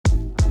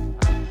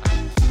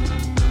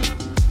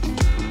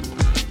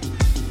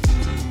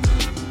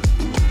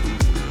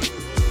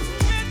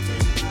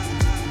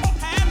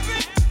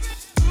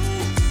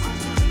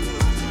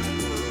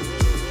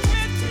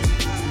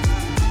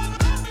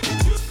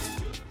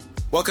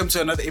Welcome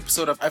to another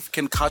episode of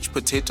African Couch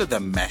Potato, the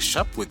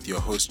mashup with your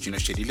host, Juno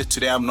Shedile.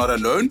 Today I'm not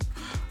alone.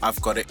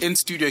 I've got an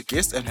in-studio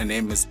guest and her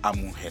name is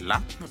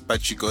Helang,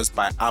 but she goes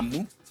by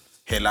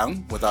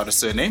Helang without a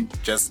surname,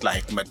 just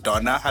like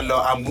Madonna.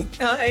 Hello, Amu.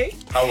 Hi.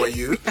 How are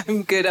you?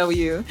 I'm good. How are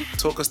you?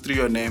 Talk us through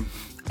your name.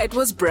 It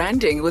was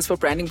branding. It was for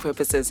branding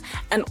purposes.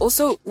 And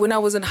also, when I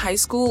was in high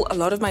school, a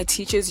lot of my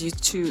teachers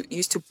used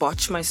to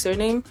botch my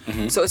surname.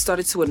 So it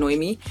started to annoy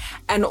me.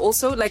 And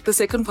also, like, the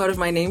second part of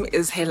my name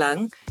is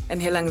Helang.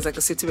 And Helang is like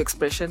a Sotho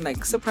expression,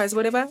 like surprise,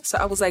 whatever. So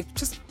I was like,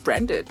 just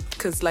brand it.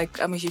 Because,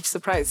 like, I'm a huge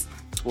surprise.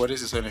 What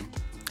is your surname?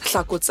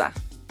 Hlakotsa.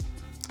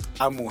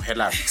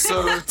 Helang.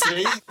 So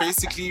today,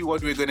 basically,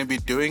 what we're going to be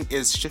doing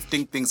is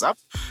shifting things up,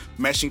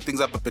 mashing things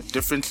up a bit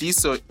differently.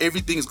 So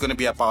everything is going to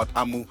be about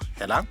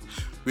Helang.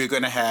 We're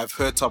going to have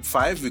her top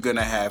 5. We're going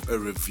to have a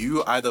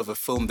review either of a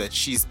film that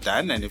she's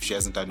done, and if she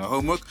hasn't done her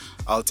homework,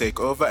 I'll take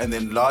over. And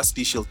then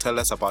lastly, she'll tell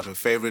us about her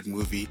favorite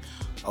movie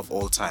of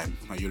all time.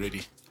 Are you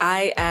ready?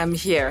 I am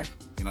here.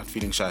 You're not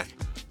feeling shy?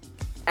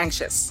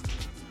 Anxious.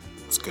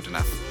 It's good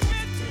enough.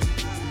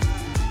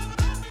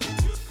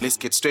 Let's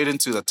get straight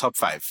into the top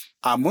 5.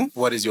 Amu,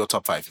 what is your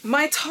top 5?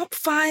 My top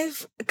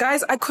 5,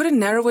 guys, I couldn't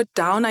narrow it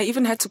down. I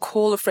even had to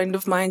call a friend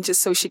of mine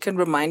just so she can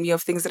remind me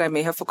of things that I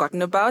may have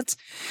forgotten about.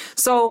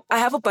 So I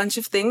have a bunch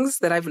of things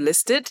that I've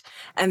listed.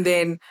 And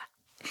then,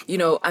 you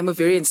know, I'm a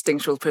very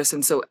instinctual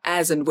person. So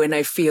as and when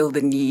I feel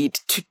the need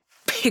to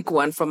pick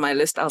one from my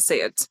list, I'll say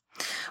it.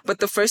 But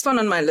the first one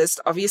on my list,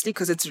 obviously,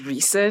 because it's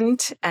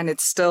recent and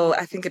it's still,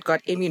 I think it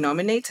got Emmy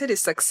nominated,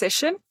 is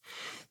Succession.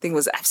 Thing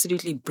was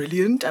absolutely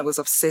brilliant. I was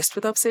obsessed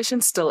with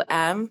Obsession, still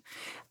am.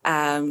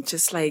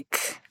 Just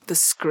like the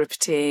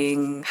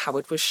scripting, how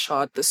it was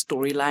shot, the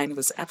storyline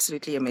was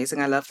absolutely amazing.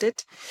 I loved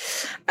it.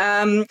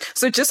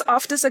 So just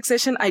after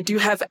Succession, I do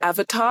have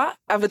Avatar.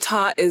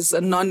 Avatar is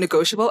a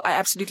non-negotiable. I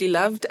absolutely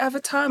loved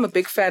Avatar. I'm a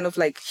big fan of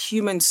like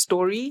human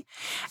story.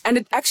 And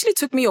it actually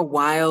took me a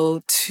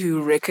while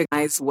to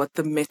recognize what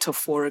the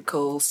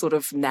metaphorical sort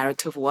of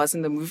narrative was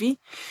in the movie.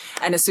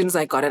 And as soon as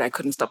I got it, I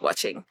couldn't stop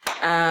watching.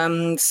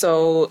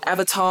 So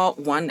Avatar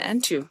 1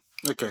 and 2.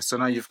 Okay, so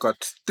now you've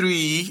got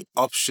 3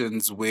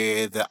 options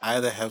where they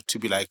either have to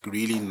be like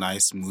really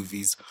nice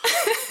movies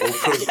or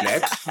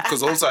pro-black.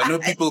 Because also I know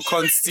people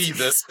can't see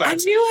this, but I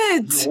knew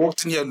it. You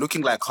walked in here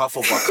looking like half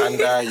of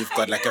Wakanda. You've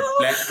got like a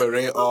black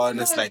beret on.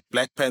 It's like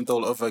Black Panther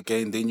all over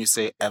again. Then you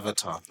say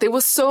Avatar. There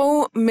were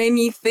so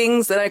many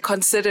things that I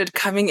considered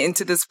coming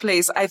into this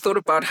place. I thought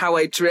about how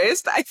I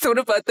dressed. I thought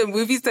about the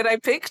movies that I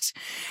picked.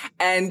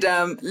 And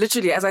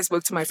literally, as I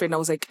spoke to my friend, I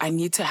was like, I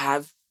need to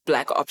have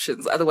black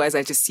options. Otherwise,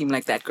 I just seem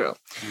like that girl.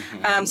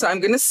 So I'm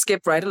going to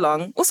skip right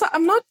along. Also,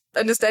 I'm not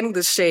understanding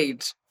the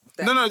shade.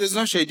 No, there's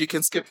no shade. You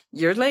can skip.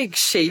 You're like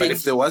shading. But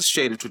if there was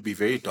shade, it would be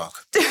very dark.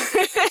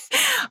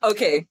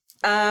 Okay.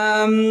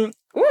 Oh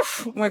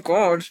my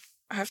God.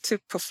 I have to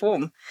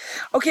perform.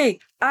 Okay.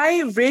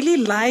 I really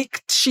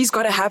liked She's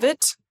Gotta Have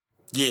It.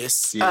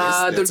 Yes. The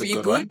That's a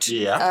good one. reboot,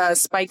 Yeah.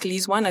 Spike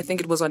Lee's one. I think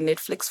it was on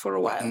Netflix for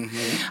a while.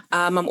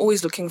 I'm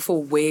always looking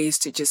for ways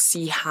to just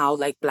see how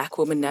like black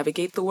women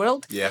navigate the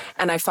world. Yeah.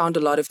 And I found a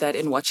lot of that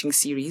in watching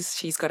series.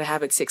 She's Gotta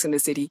Have It, Sex and the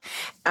City,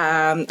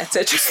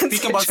 etc.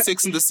 Speak about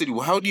Sex in the City.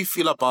 How do you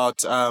feel about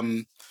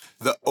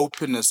the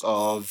openness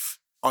of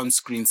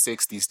on-screen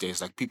sex these days?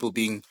 Like people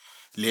being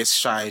less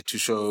shy to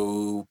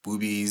show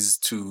boobies,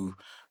 to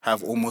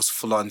have almost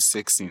full-on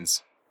sex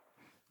scenes.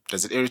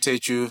 Does it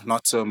irritate you?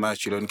 Not so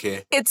much. You don't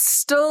care? It's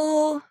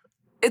still,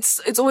 it's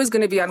always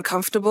going to be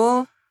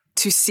uncomfortable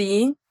to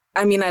see.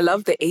 I mean, I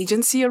love the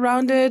agency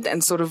around it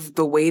and sort of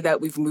the way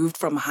that we've moved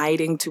from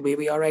hiding to where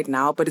we are right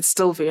now, but it's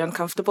still very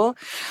uncomfortable.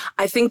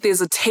 I think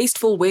there's a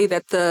tasteful way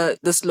that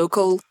this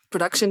local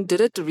production did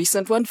it, the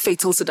recent one,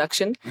 Fatal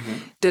Seduction,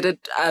 did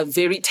it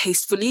very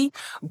tastefully,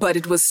 but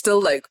it was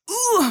still like,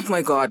 oh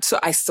my God. So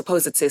I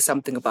suppose it says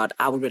something about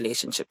our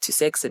relationship to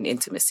sex and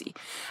intimacy.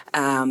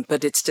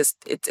 But it's just,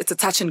 it's a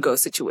touch and go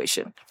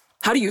situation.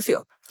 How do you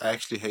feel? I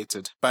actually hate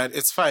it. But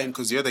it's fine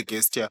because you're the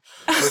guest here.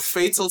 With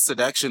Fatal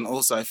Seduction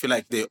also, I feel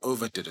like they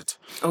overdid it.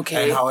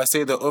 Okay. And how I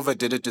say they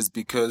overdid it is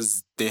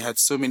because they had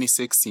so many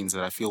sex scenes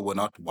that I feel were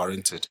not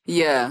warranted.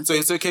 Yeah. So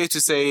it's okay to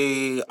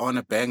say, I want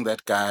to bang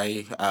that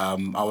guy. I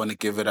want to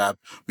give it up.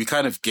 We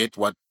kind of get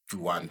what you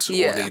want or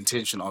the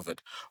intention of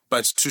it.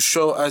 But to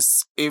show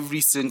us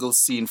every single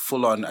scene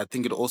full on, I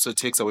think it also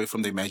takes away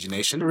from the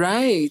imagination.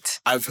 Right.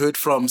 I've heard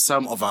from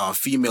some of our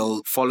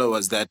female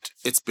followers that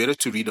it's better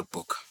to read a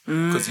book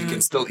because you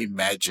can still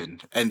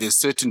imagine. And there's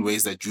certain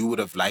ways that you would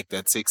have liked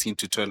that sex scene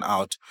to turn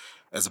out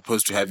as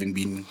opposed to having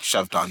been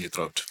shoved down your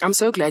throat. I'm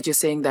so glad you're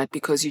saying that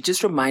because you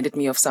just reminded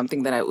me of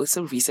something that I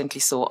also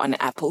recently saw on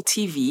Apple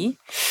TV.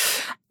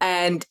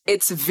 And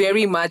it's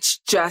very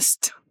much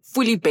just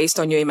fully based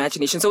on your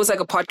imagination. So it's like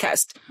a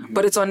podcast,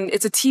 but it's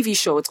a TV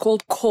show. It's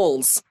called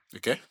Calls.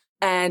 Okay.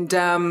 And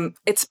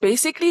it's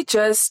basically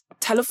just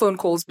telephone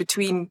calls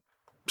between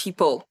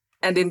people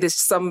and then there's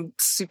some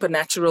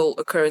supernatural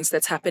occurrence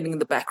that's happening in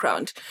the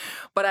background.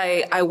 But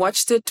I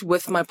watched it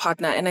with my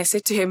partner, and I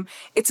said to him,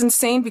 it's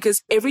insane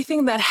because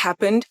everything that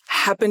happened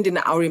in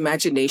our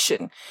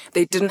imagination.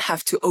 They didn't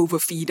have to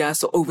overfeed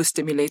us or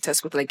overstimulate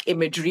us with like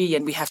imagery,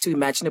 and we have to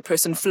imagine a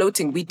person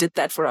floating. We did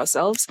that for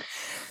ourselves.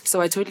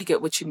 So I totally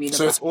get what you mean.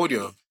 So it's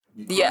audio.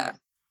 Yeah.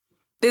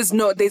 There's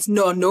no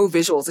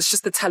visuals. It's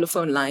just the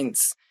telephone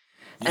lines.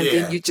 And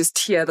then you just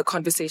hear the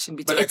conversation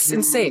between. It's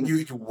insane.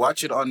 You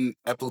watch it on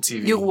Apple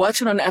TV. You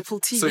watch it on Apple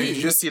TV. So you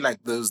just see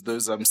like those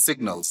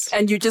signals.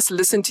 And you just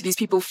listen to these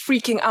people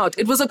freaking out.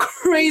 It was a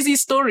crazy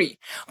story.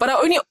 But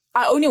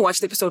I only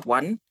watched episode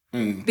 1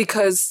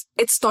 because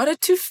it started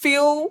to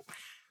feel,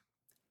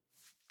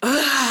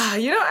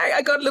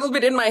 I got a little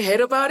bit in my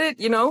head about it,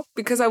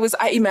 because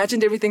I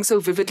imagined everything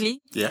so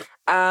vividly. Yeah.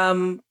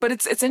 But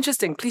it's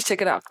interesting. Please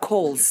check it out.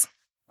 Calls.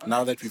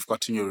 Now that we've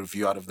gotten your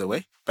review out of the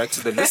way, back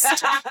to the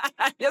list.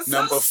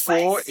 Number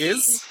 4 spicy.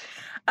 is...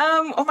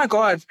 oh my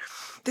God.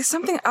 There's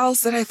something else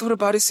that I thought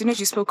about as soon as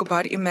you spoke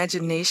about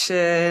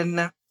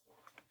imagination.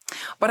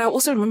 But I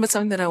also remember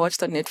something that I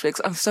watched on Netflix.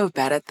 I'm so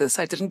bad at this.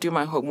 I didn't do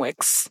my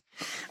homeworks.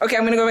 Okay,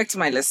 I'm going to go back to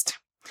my list.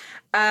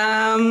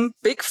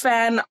 Big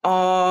fan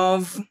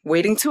of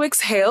Waiting to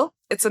Exhale.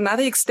 It's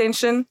another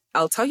extension.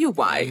 I'll tell you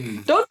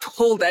why. Don't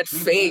pull that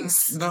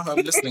face. No, I'm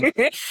listening.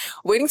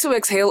 Waiting to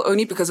Exhale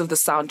only because of the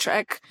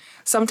soundtrack.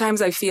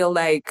 Sometimes I feel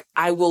like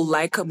I will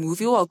like a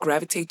movie or I'll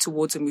gravitate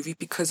towards a movie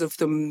because of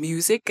the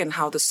music and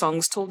how the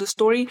songs told the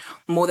story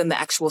more than the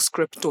actual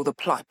script or the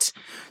plot.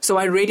 So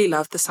I really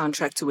love the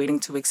soundtrack to Waiting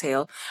to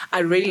Exhale. I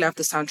really love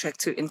the soundtrack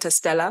to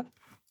Interstellar.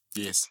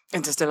 Yes.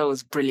 Interstellar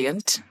was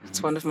brilliant.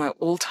 It's one of my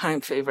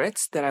all-time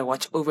favorites that I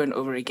watch over and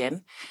over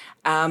again.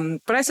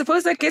 But I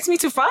suppose that gets me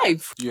to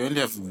 5. You only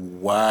have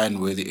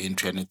one worthy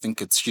entry, and I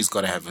think She's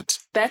Gotta Have It.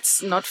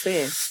 That's not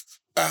fair.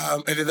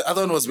 And then the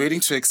other one was Waiting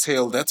to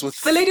Exhale. That's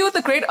with... The lady with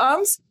the great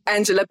arms,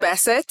 Angela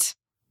Bassett.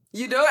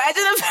 Angela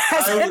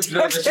Bassett. I would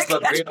know that she's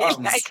got great arms.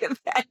 Like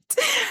that.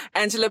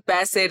 Angela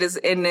Bassett is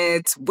in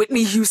it.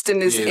 Whitney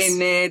Houston is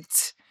in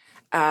it.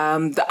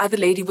 The other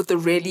lady with the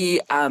really...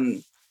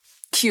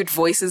 cute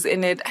voices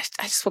in it.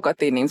 I just forgot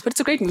their names, but it's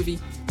a great movie.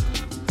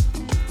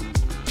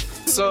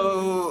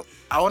 So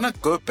I want to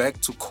go back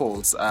to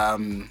calls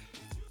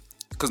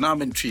because now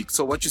I'm intrigued.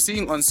 So what you're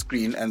seeing on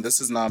screen, and this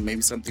is now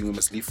maybe something we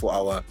must leave for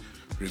our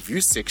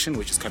review section,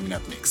 which is coming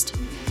up next.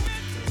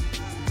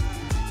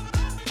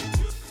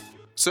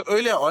 So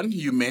earlier on,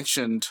 you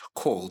mentioned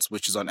Calls,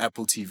 which is on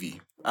Apple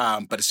TV,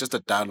 but it's just a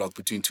dialogue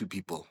between two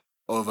people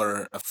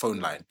over a phone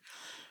line.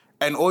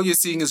 And all you're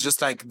seeing is just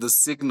like the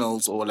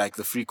signals or like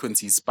the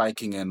frequencies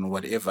spiking and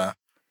whatever.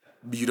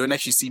 You don't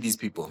actually see these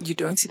people. You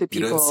don't see the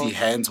people. You don't see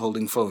hands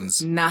holding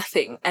phones.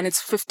 Nothing. And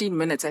it's 15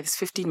 minutes. It's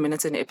 15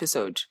 minutes an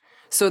episode.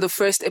 So the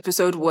first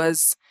episode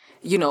was,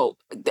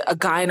 a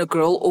guy and a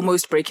girl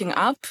almost breaking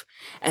up.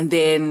 And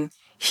then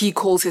he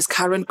calls his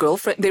current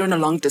girlfriend. They're in a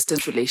long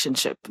distance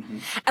relationship. Mm-hmm.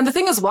 And the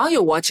thing is, while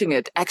you're watching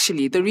it,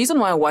 actually, the reason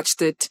why I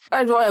watched it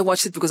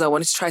because I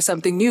wanted to try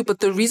something new. But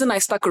the reason I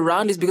stuck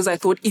around is because I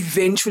thought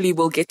eventually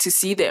we'll get to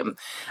see them.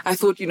 I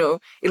thought, it'll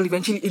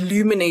eventually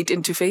illuminate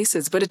into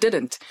faces, but it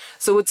didn't.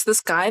 So it's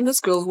this guy and this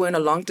girl who are in a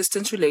long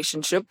distance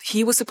relationship.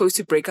 He was supposed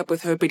to break up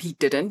with her, but he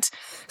didn't.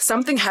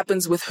 Something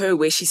happens with her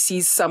where she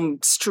sees some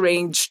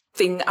strange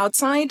thing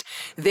outside.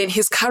 Then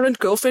his current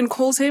girlfriend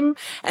calls him,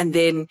 and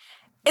then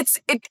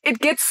it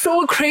gets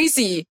so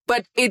crazy,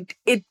 but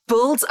it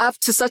builds up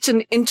to such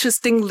an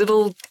interesting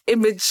little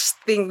image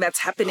thing that's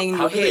happening in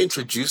your head. How do they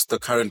introduce the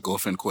current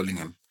girlfriend calling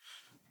him?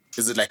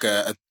 Is it like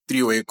a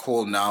three-way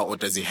call now, or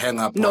does he hang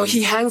up? No,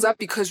 he hangs up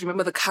because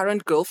remember the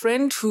current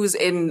girlfriend who's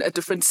in a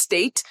different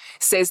state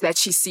says that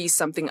she sees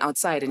something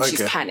outside and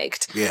she's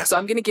panicked. Yeah. So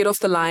I'm going to get off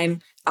the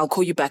line. I'll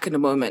call you back in a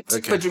moment.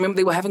 Okay. But remember,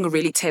 they were having a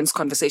really tense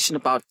conversation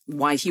about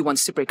why he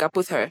wants to break up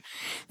with her.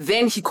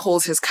 Then he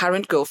calls his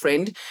current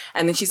girlfriend,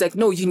 and then she's like,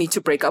 no, you need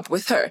to break up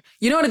with her.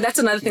 You know what? That's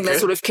another thing that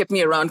sort of kept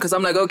me around because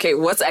I'm like, okay,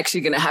 what's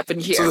actually going to happen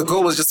here? So the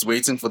girl was just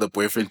waiting for the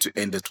boyfriend to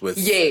end it with...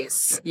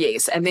 Yes.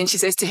 And then she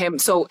says to him,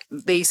 so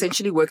they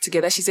essentially work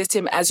together. She says to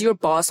him, as your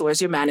boss or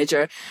as your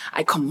manager,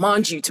 I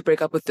command you to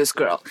break up with this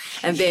girl.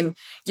 And then,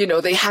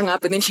 they hang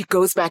up, and then she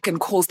goes back and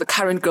calls the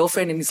current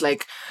girlfriend, and he's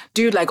like,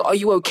 dude, like, are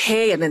you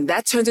okay? And then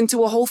that turns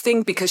into a whole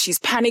thing because she's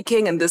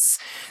panicking, and this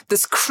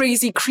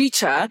crazy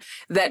creature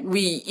that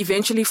we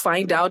eventually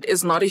find out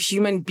is not a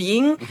human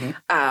being,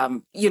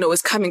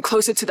 is coming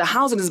closer to the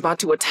house and is about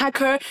to attack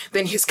her.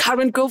 Then his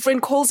current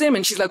girlfriend calls him,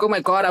 and she's like, oh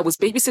my God, I was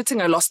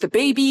babysitting, I lost the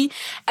baby.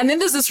 And then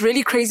there's this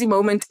really crazy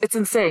moment. It's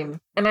insane.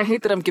 And I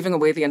hate that I'm giving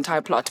away the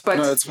entire plot, but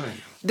no, it's fine.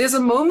 There's a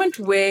moment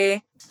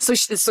where,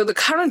 so the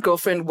current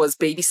girlfriend was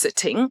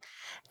babysitting,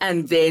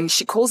 and then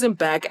she calls him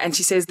back and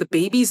she says the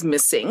baby's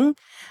missing.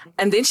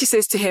 And then she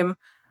says to him,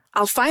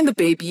 I'll find the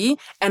baby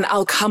and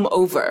I'll come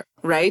over,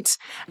 right?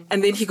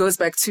 And then he goes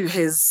back to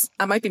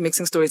I might be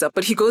mixing stories up,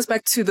 but he goes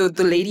back to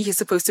the lady he's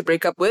supposed to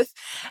break up with.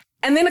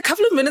 And then a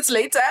couple of minutes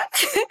later,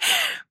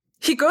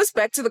 he goes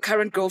back to the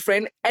current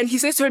girlfriend and he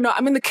says to her, no,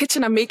 I'm in the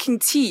kitchen, I'm making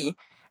tea.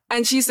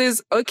 And she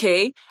says,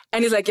 okay.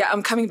 And he's like, yeah,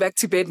 I'm coming back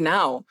to bed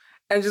now.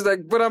 And she's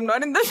like, but I'm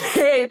not in the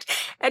bed.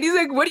 And he's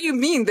like, what do you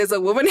mean? There's a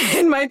woman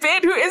in my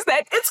bed. Who is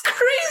that? It's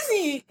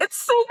crazy. It's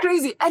so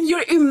crazy. And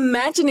you're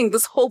imagining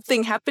this whole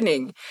thing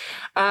happening.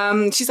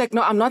 She's like,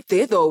 no, I'm not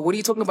there though. What are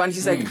you talking about? And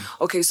she's like,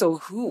 okay, so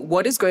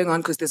what is going on?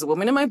 Because there's a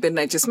woman in my bed and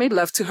I just made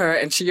love to her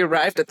and she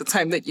arrived at the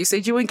time that you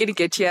said you weren't going to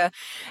get here.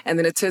 And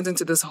then it turns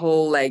into this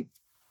whole like...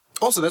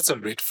 Also, that's a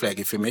red flag.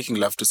 If you're making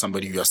love to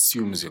somebody you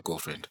assume is your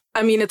girlfriend.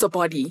 I mean, it's a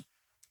body.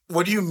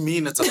 What do you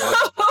mean it's a body?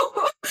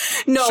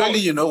 No. Surely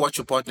you know what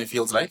your partner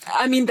feels like.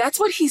 I mean, that's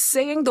what he's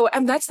saying, though.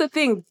 And that's the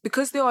thing.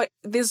 Because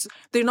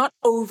they're not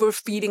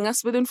overfeeding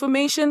us with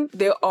information.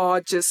 There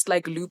are just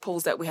like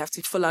loopholes that we have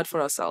to fill out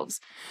for ourselves.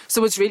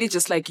 So it's really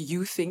just like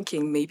you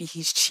thinking maybe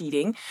he's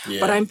cheating. Yeah.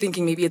 But I'm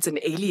thinking maybe it's an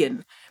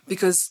alien.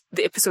 Because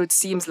the episode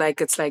seems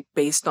like it's like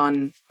based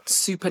on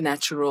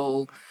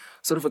supernatural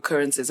sort of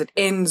occurrences. It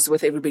ends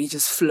with everybody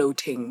just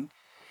floating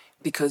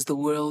because the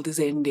world is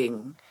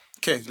ending.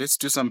 Okay, let's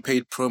do some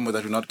paid promo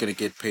that we're not going to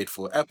get paid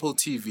for. Apple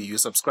TV, you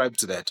subscribe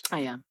to that? I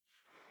am.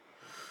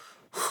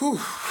 Whew.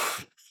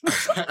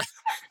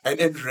 And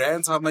in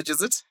rands, how much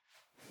is it?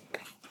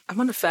 I'm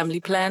on a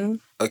family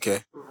plan. Okay.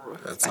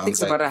 That sounds I think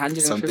it's about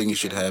 150. Something you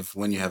should have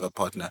when you have a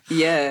partner.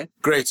 Yeah.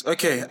 Great.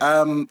 Okay.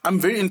 I'm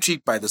very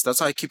intrigued by this.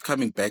 That's why I keep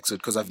coming back to it,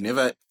 because I've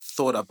never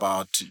thought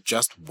about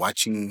just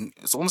watching.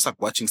 It's almost like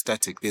watching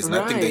static. There's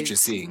nothing that you're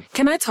seeing.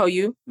 Can I tell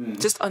you,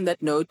 just on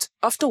that note,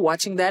 after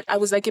watching that, I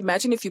was like,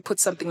 imagine if you put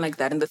something like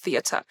that in the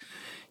theater.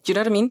 Do you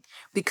know what I mean?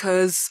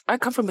 Because I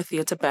come from a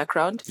theater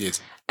background.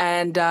 Yes.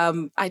 And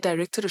I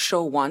directed a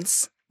show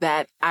once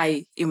that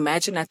I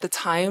imagine at the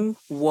time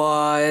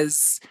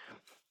was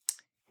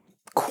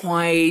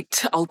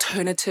quite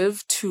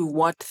alternative to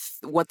what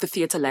the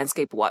theater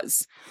landscape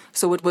was.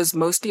 So it was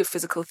mostly a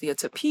physical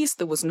theater piece.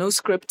 There was no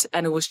script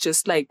and it was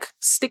just like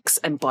sticks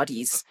and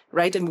bodies,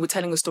 right? And we were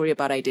telling a story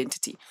about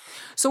identity.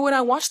 So when I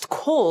watched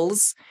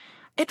Calls,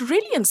 it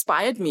really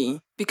inspired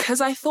me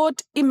because I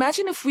thought,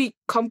 imagine if we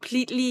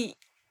completely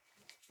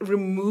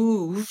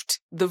removed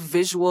the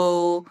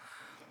visual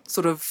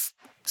sort of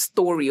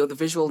story or the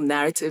visual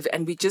narrative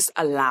and we just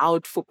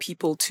allowed for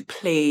people to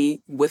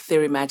play with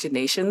their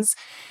imaginations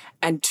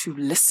and to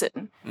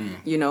listen,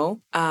 you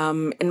know.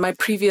 In the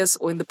previous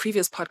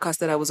podcast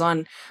that I was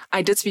on,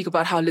 I did speak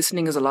about how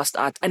listening is a lost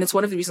art. And it's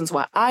one of the reasons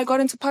why I got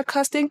into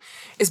podcasting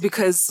is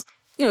because,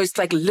 you know, it's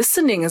like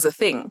listening is a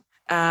thing.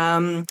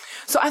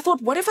 So I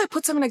thought, what if I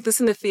put something like this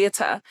in the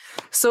theater?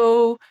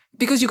 So,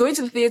 because you go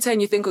into the theater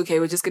and you think, okay,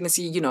 we're just going to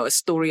see, you know, a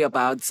story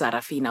about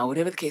Zarafina,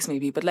 whatever the case may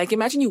be. But like,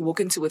 imagine you walk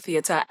into a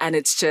theater and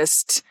it's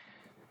just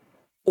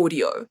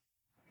audio.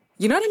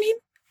 You know what I mean?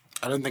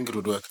 I don't think it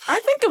would work. I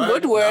think it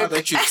would work. Now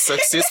that you've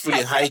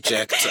successfully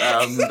hijacked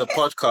the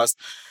podcast,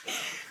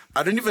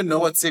 I don't even know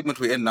what segment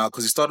we're in now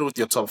because you started with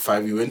your top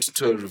 5. You went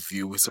into a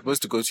review. We're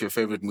supposed to go to your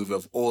favorite movie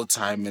of all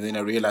time, and then I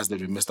realized that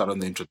we missed out on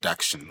the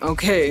introduction.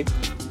 Okay.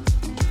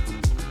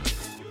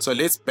 So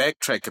let's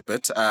backtrack a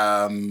bit.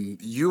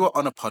 You are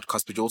on a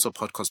podcast, but you're also a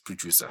podcast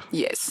producer.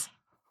 Yes.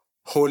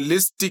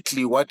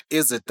 Holistically, what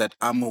is it that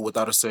Amu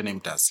without a surname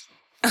does?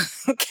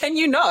 Can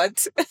you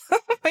not?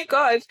 Oh my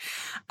God.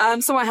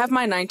 So I have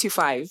my 9 to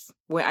 5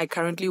 where I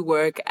currently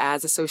work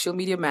as a social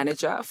media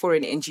manager for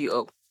an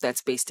NGO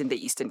that's based in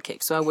the Eastern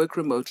Cape. So I work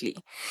remotely.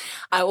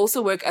 I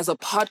also work as a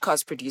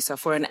podcast producer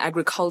for an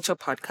agriculture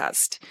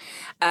podcast.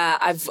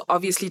 I've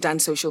obviously done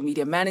social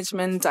media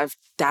management. I've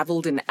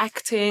dabbled in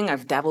acting.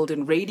 I've dabbled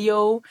in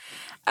radio.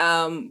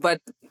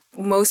 But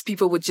most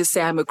people would just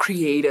say I'm a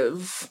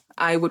creative.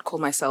 I would call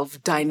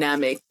myself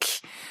dynamic.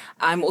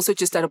 I'm also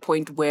just at a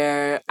point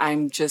where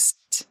I'm just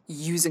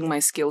using my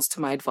skills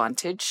to my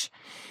advantage.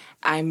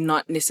 I'm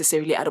not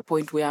necessarily at a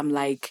point where I'm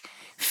like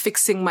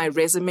fixing my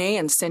resume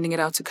and sending it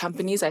out to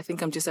companies. I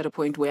think I'm just at a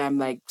point where I'm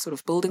like sort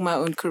of building my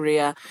own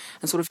career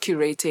and sort of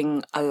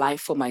curating a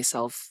life for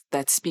myself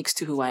that speaks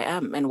to who I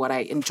am and what I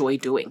enjoy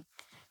doing.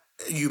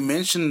 You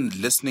mentioned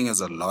listening as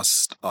a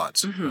lost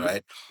art,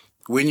 right?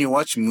 When you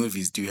watch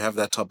movies, do you have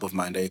that top of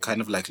mind? Are you kind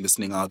of like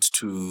listening out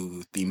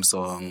to theme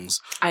songs,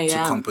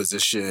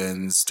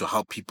 compositions, to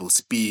how people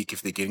speak,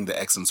 if they're getting the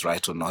accents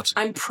right or not?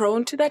 I'm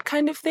prone to that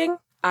kind of thing.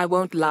 I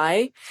won't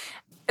lie.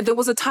 There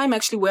was a time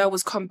actually where I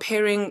was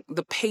comparing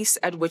the pace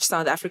at which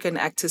South African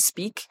actors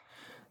speak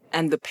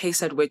and the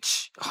pace at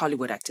which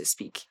Hollywood actors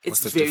speak.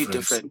 It's very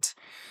different.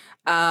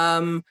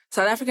 South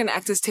African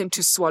actors tend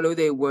to swallow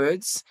their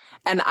words.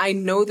 And I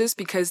know this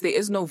because there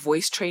is no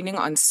voice training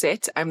on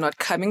set. I'm not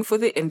coming for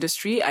the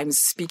industry. I'm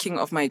speaking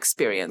of my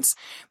experience.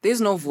 There's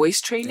no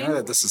voice training.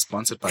 Yeah, this is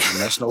sponsored by the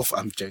National...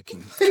 I'm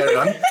joking. Carry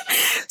on.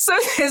 So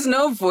there's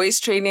no voice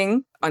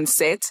training on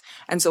set.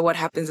 And so what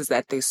happens is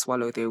that they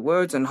swallow their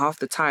words, and half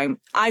the time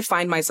I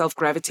find myself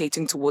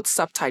gravitating towards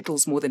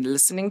subtitles more than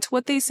listening to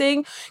what they're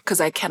saying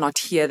because I cannot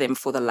hear them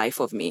for the life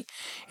of me.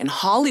 In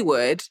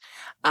Hollywood,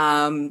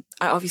 I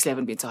obviously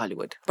haven't been to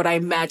Hollywood, but I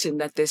imagine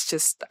that there's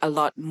just a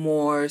lot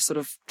more sort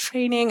of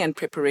training and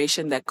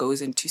preparation that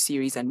goes into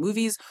series and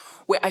movies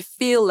where I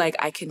feel like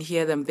I can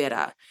hear them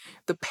better.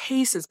 The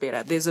pace is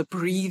better. There's a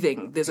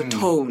breathing, there's a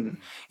tone,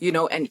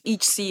 and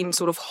each scene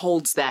sort of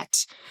holds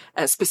that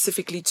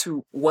specifically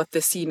to what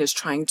the scene is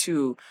trying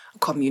to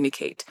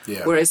communicate.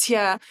 Yeah. Whereas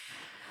here,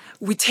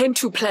 we tend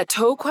to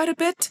plateau quite a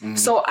bit.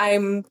 So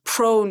I'm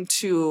prone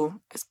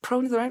to,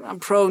 I'm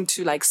prone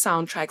to like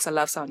soundtracks. I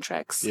love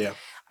soundtracks. Yeah.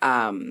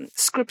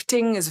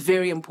 Scripting is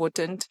very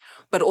important,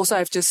 but also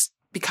I've just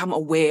become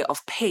aware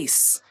of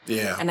pace.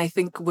 Yeah. And I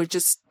think we're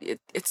just,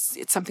 it's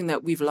something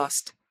that we've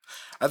lost.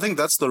 I think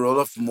that's the role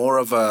of more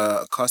of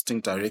a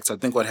casting director. I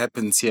think what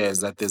happens here is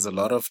that there's a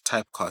lot of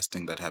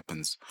typecasting that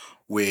happens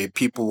where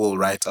people will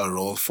write a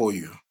role for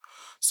you.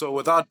 So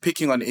without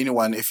picking on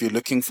anyone, if you're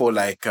looking for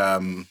like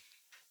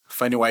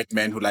funny white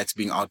man who likes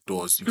being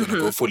outdoors, you're going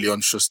to go for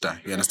Leon Schuster.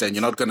 You understand?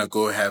 You're not going to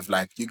go have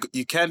like,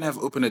 you can have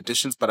open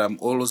editions, but I'm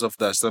always of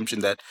the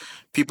assumption that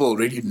people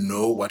already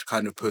know what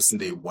kind of person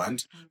they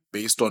want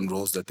based on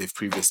roles that they've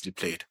previously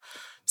played.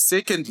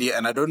 Secondly,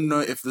 and I don't know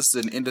if this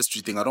is an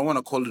industry thing, I don't want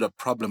to call it a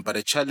problem, but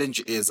a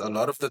challenge is a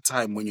lot of the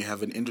time when you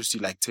have an industry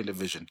like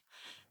television,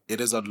 it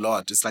is a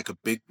lot. It's like a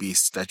big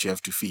beast that you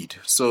have to feed.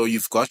 So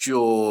you've got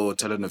your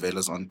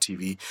telenovelas on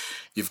TV,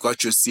 you've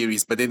got your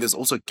series, but then there's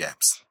also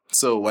gaps.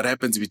 So what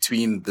happens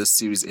between this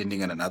series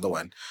ending and another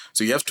one?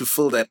 So you have to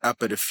fill that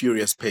up at a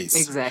furious pace.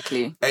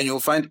 Exactly. And you'll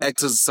find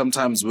actors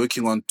sometimes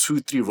working on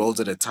 2-3 roles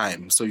at a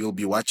time. So you'll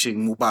be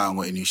watching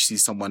Mubango and you see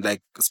someone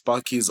like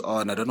Sparky's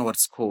on, I don't know what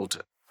it's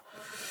called.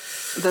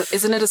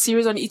 Isn't it a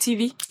series on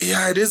ETV?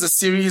 Yeah, it is a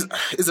series.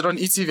 Is it on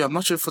ETV? I'm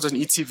not sure if it's on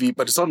ETV,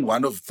 but it's on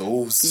one of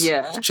those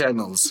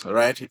channels,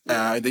 right?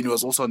 Then he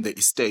was also on The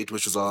Estate,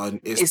 which was on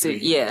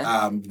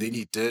S3. Then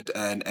he did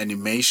an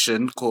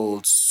animation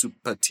called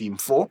Super Team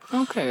 4,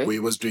 where he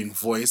was doing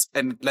voice.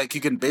 And like you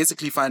can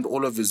basically find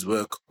all of his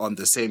work on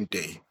the same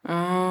day.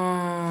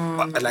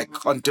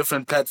 Like on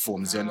different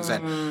platforms, you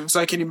understand? So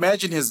I can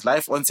imagine his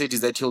life on set is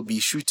that he'll be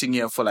shooting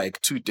here for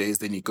like 2 days,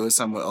 then he goes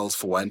somewhere else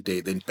for 1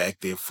 day, then back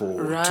there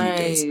for 2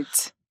 days.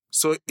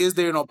 So is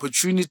there an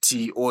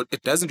opportunity, or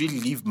it doesn't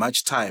really leave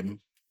much time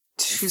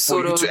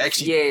for you to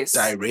actually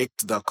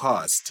direct the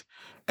cast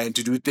and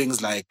to do things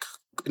like,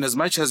 in as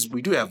much as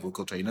we do have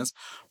vocal trainers,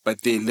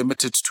 but they're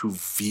limited to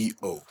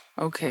VO.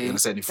 Okay. You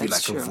understand? If you're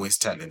like a voice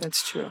talent.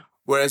 That's true.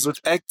 Whereas with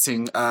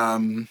acting, I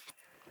know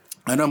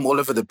I'm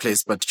all over the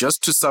place, but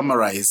just to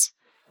summarize,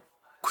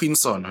 Queen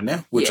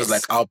Son, which was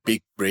like our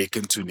big break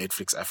into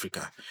Netflix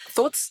Africa.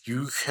 Thoughts?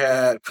 You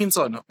had Queen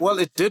Son. Well,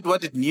 it did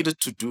what it needed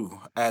to do.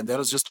 And that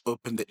was just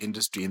open the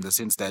industry in the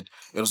sense that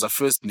it was our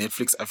first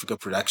Netflix Africa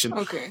production.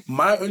 Okay.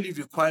 My only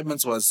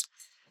requirements was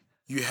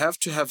you have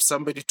to have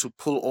somebody to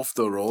pull off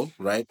the role,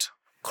 right?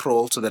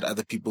 Crawl so that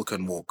other people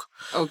can walk.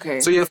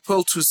 Okay. So you have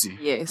Pearl Thusi,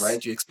 yes,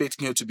 right? You're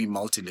expecting her to be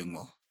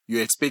multilingual.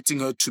 You're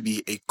expecting her to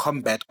be a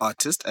combat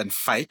artist and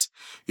fight.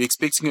 You're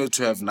expecting her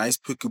to have nice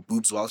perky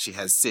boobs while she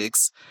has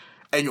sex.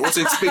 And you're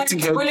also expecting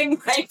her pulling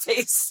my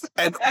face.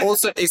 and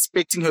also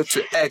expecting her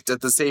to act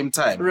at the same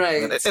time.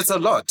 Right. It's a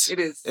lot. It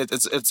is.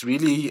 It's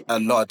really a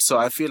lot. So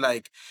I feel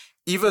like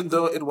even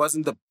though it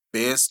wasn't the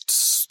best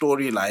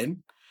storyline,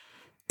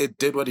 it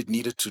did what it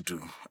needed to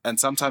do. And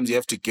sometimes you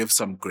have to give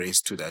some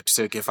grace to that.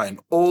 So, okay, fine.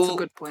 All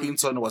Queen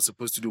Son was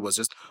supposed to do was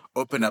just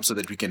open up so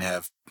that we can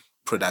have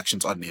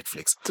productions on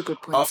Netflix. That's a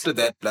good point. After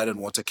that, Blood and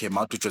Water came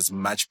out, which was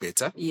much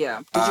better.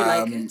 Yeah. Did you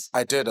like it?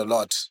 I did a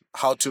lot.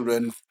 How to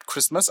Ruin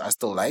Christmas, I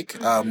still like.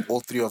 All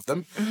 3 of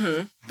them.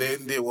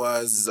 Then there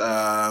was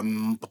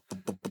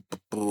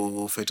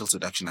Fatal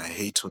Seduction, I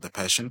hate with a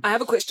passion. I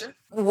have a question.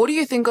 What do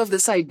you think of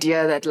this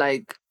idea that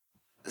like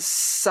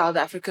South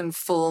African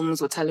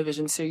films or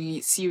television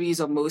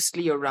series are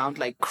mostly around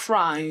like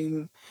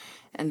crime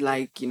and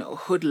like,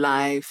 hood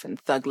life and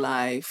thug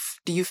life?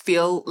 Do you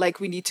feel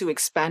like we need to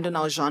expand on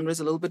our genres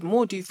a little bit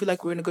more? Do you feel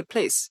like we're in a good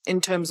place in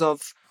terms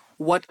of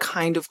what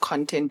kind of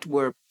content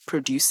we're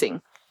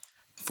producing?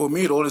 For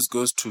me, it always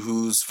goes to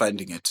who's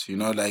funding it.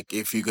 Like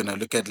if you're going to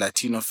look at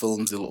Latino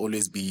films, there'll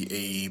always be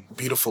a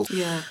beautiful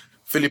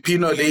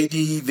Filipino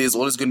lady. There's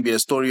always going to be a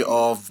story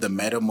of the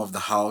madam of the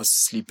house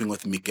sleeping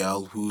with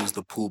Miguel, who's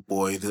the pool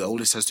boy. There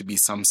always has to be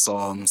some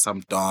song, some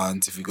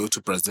dance. If you go to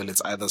Brazil,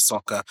 it's either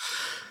soccer.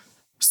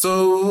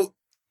 So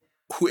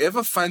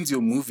whoever funds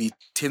your movie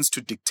tends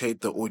to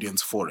dictate the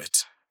audience for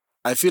it.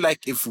 I feel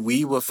like if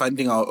we were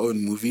funding our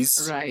own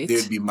movies, they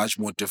would be much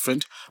more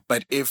different.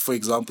 But if, for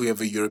example, you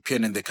have a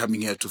European and they're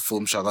coming here to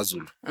film Shaka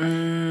Zulu,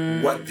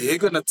 what they're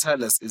going to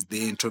tell us is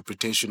their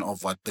interpretation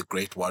of what the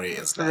Great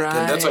Warrior is like.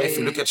 And that's why if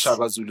you look at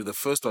Shaka Zulu, the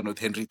first one with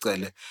Henry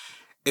Cele,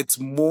 it's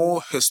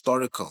more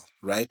historical,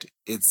 right?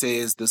 It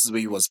says this is where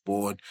he was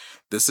born,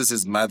 this is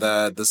his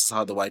mother, this is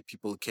how the white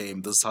people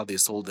came, this is how they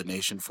sold the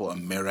nation for a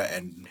mirror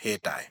and hair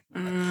dye.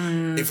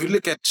 If you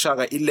look at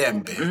Shaka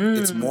Ilembe,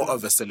 it's more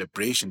of a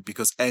celebration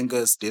because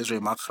Angus, Desiree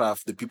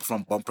Makraf, the people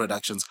from Bomb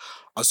Productions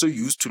are so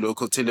used to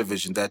local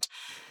television that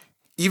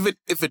even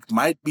if it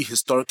might be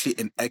historically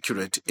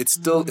inaccurate, it's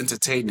still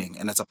entertaining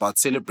and it's about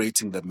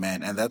celebrating the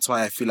man. And that's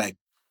why I feel like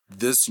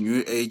this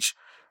new age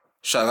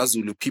Shaka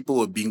Zulu people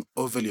were being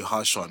overly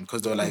harsh on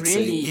because they were like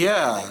saying,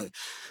 yeah,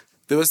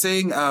 they were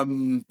saying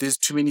there's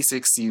too many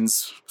sex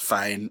scenes,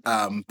 fine.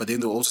 But then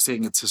they were also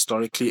saying it's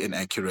historically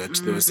inaccurate.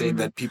 They were saying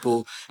that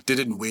people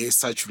didn't wear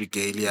such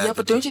regalia. Yeah,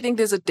 but don't you think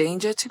there's a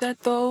danger to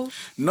that though?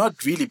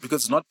 Not really,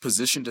 because it's not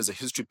positioned as a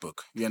history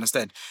book. You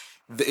understand?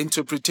 The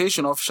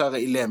interpretation of Shaka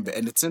Ilembe,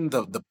 and it's in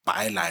the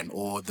byline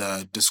or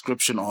the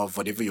description of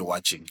whatever you're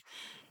watching.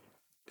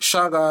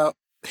 Shaka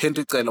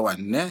Henry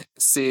Celewane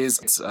says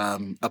it's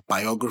a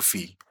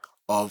biography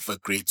of a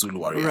great Zulu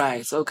warrior.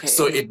 Right, okay.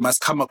 So it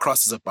must come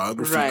across as a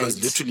biography because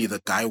Right. literally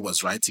the guy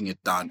was writing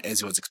it down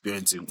as he was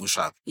experiencing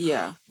Ushaka.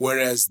 Yeah.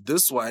 Whereas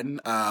this one,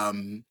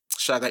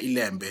 Shaka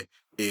Ilembe,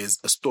 is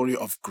a story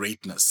of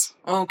greatness.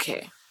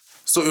 Okay.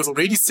 So it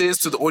already says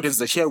to the audience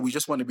that here we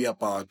just want to be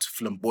about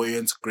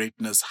flamboyance,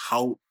 greatness,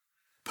 how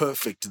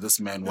perfect this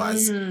man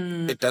was.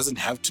 It doesn't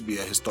have to be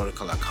a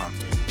historical account.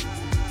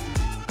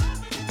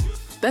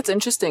 That's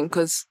interesting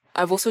because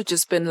I've also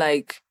just been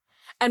like,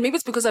 and maybe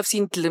it's because I've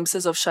seen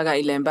glimpses of Shaka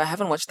Ilembe. I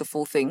haven't watched the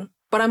full thing,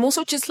 but I'm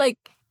also just like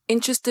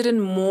interested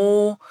in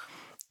more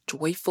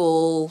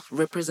joyful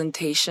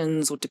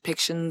representations or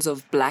depictions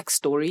of Black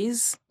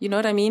stories. You know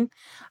what I mean?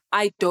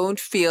 I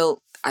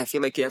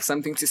feel like you have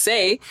something to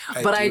say,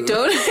 but I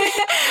don't,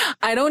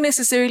 I don't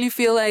necessarily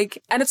feel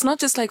like, and it's not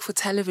just like for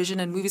television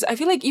and movies. I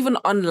feel like even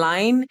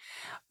online,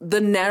 the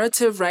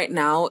narrative right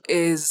now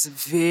is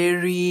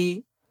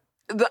the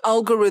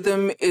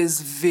algorithm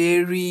is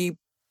very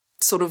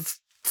sort of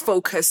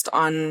focused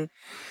on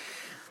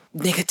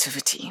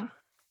negativity.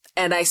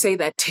 And I say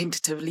that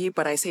tentatively,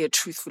 but I say it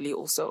truthfully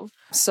also.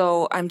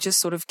 So I'm just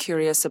sort of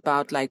curious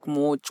about like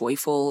more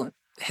joyful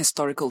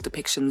historical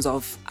depictions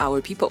of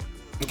our people.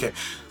 Okay.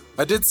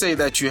 I did say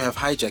that you have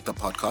hijacked the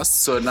podcast,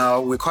 so now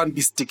we can't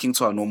be sticking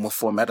to our normal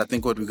format. I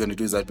think what we're going to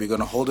do is that we're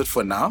going to hold it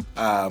for now.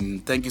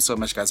 Thank you so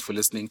much, guys, for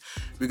listening.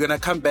 We're going to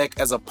come back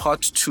as a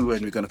part 2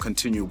 and we're going to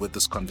continue with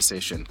this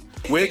conversation.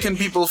 Where can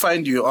people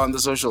find you on the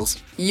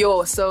socials?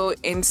 So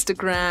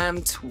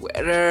Instagram,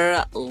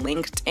 Twitter,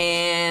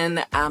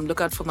 LinkedIn.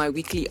 Look out for my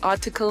weekly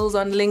articles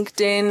on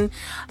LinkedIn.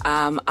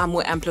 I'm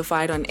more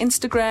amplified on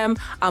Instagram.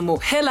 I'm more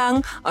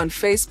Helang on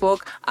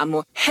Facebook. I'm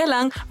more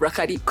Helang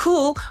Rakadi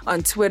Cool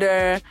on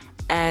Twitter.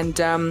 And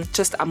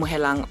just Amo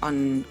Helang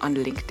on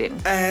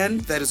LinkedIn.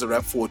 And that is a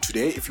wrap for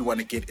today. If you want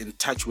to get in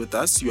touch with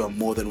us, you are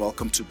more than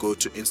welcome to go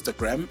to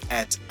Instagram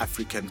at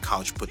African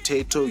Couch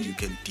Potato. You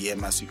can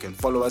DM us, you can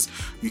follow us,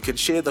 you can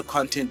share the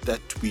content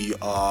that we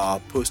are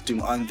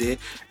posting on there,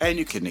 and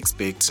you can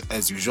expect,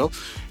 as usual,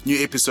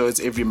 new episodes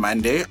every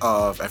Monday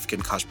of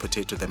African Couch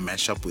Potato, the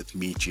mashup with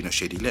me, Gino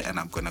Shedile, and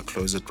I'm going to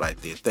close it right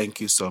there.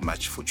 Thank you so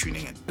much for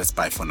tuning in. Let's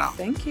bye for now.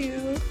 Thank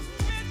you.